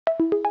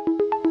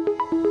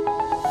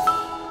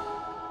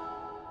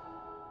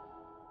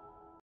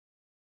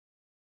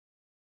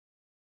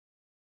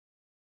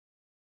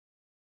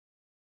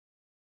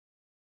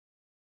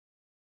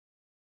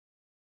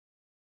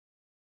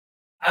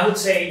I would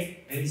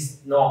say there is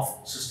no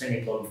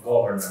sustainable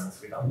governance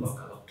without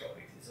local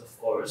authorities, of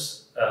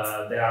course.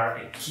 They are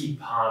a key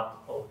part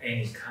of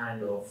any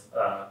kind of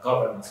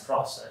governance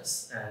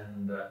process,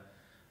 and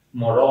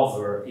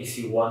moreover, if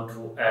you want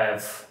to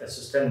have a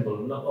sustainable,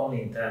 not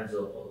only in terms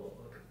of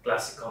the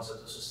classic concept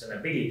of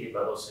sustainability,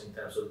 but also in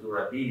terms of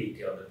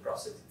durability of the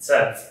process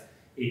itself,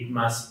 it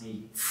must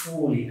be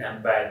fully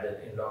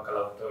embedded in local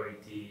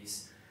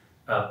authorities'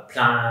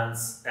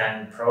 plans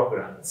and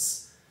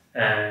programs.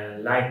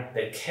 And like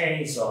the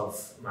case of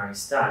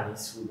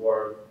Maristanis, we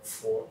worked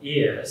for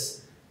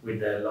years with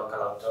the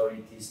local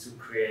authorities to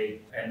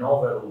create an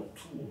overall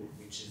tool,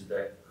 which is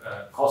the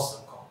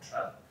coastal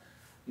contract,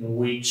 in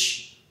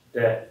which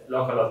the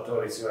local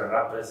authorities were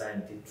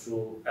represented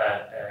through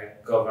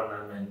a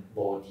government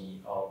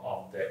body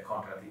of the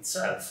contract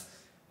itself.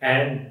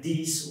 And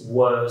this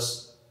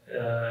was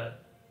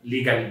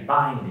legally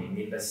binding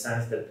in the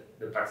sense that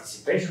the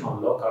participation of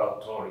local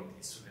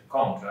authorities to the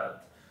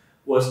contract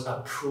was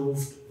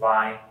approved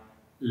by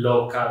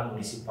local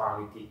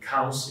municipality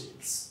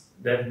councils.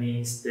 That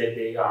means that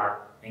they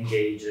are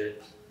engaged,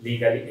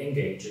 legally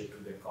engaged to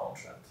the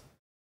contract.